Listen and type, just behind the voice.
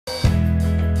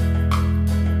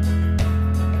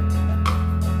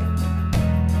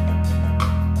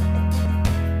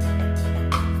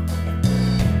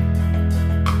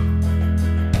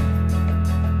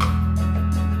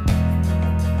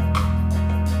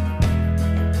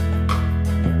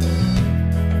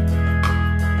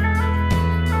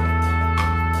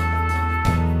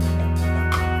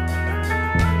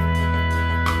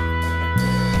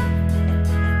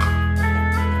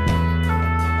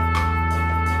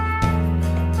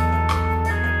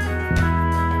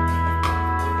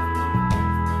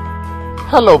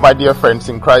Hello, my dear friends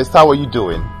in Christ. How are you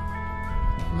doing?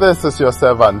 This is your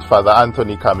servant, Father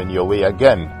Anthony, coming your way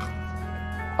again.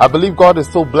 I believe God is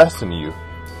still blessing you.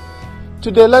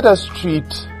 Today, let us treat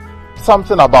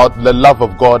something about the love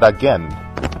of God again.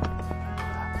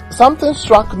 Something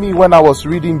struck me when I was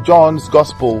reading John's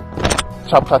Gospel,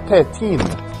 chapter 13,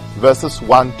 verses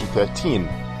 1 to 13.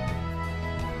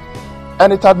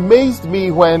 And it amazed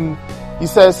me when he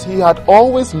says he had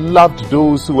always loved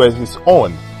those who were his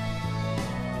own.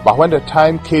 But when the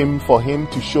time came for him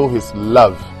to show his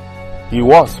love, he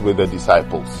was with the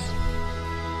disciples.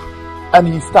 And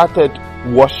he started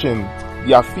washing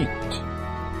their feet.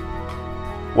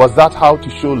 Was that how to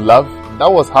show love?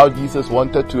 That was how Jesus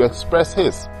wanted to express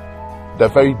the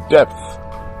very depth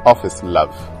of his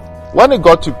love. When it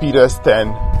got to Peter's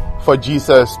turn for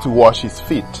Jesus to wash his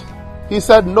feet, he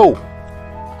said no.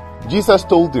 Jesus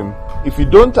told him, if you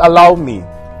don't allow me,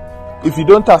 if you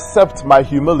don't accept my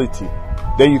humility,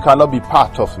 then you cannot be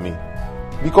part of me.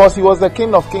 Because he was the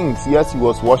King of Kings, yes, he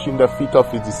was washing the feet of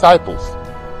his disciples.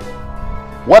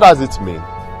 What does it mean?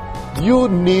 You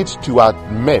need to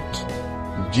admit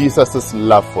Jesus'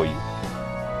 love for you.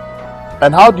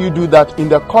 And how do you do that? In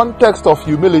the context of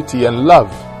humility and love,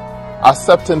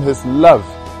 accepting his love,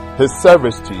 his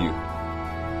service to you.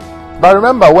 But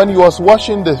remember, when he was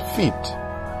washing the feet,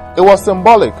 it was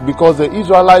symbolic because the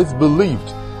Israelites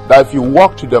believed that if you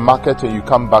walk to the market and you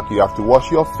come back, you have to wash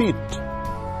your feet.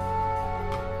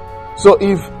 So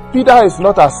if Peter is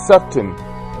not accepting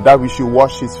that we should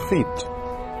wash his feet,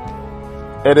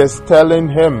 it is telling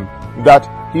him that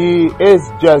he is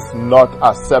just not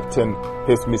accepting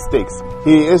his mistakes.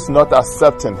 He is not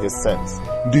accepting his sins.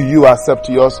 Do you accept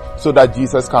yours so that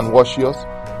Jesus can wash yours?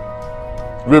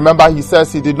 Remember, he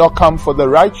says he did not come for the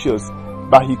righteous,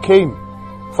 but he came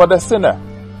for the sinner.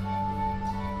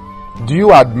 Do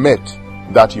you admit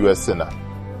that you are a sinner?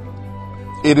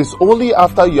 It is only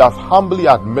after you have humbly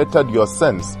admitted your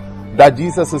sins that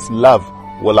Jesus' love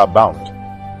will abound.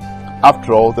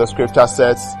 After all, the scripture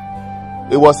says,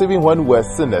 it was even when we were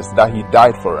sinners that he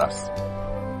died for us.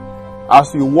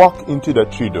 As you walk into the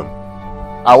Triduum,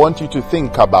 I want you to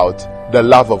think about the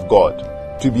love of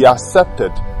God, to be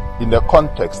accepted in the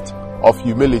context of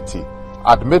humility,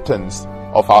 admittance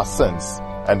of our sins,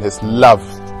 and his love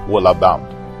will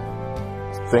abound.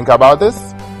 Think about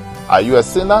this. Are you a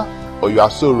sinner or you are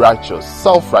so righteous?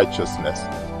 Self-righteousness.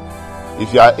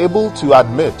 If you are able to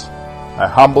admit and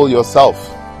humble yourself,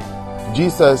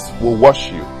 Jesus will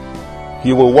wash you.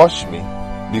 He will wash me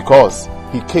because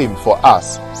he came for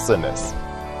us sinners.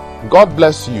 God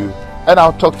bless you, and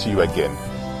I'll talk to you again.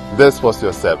 This was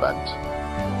your servant.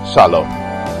 Shalom.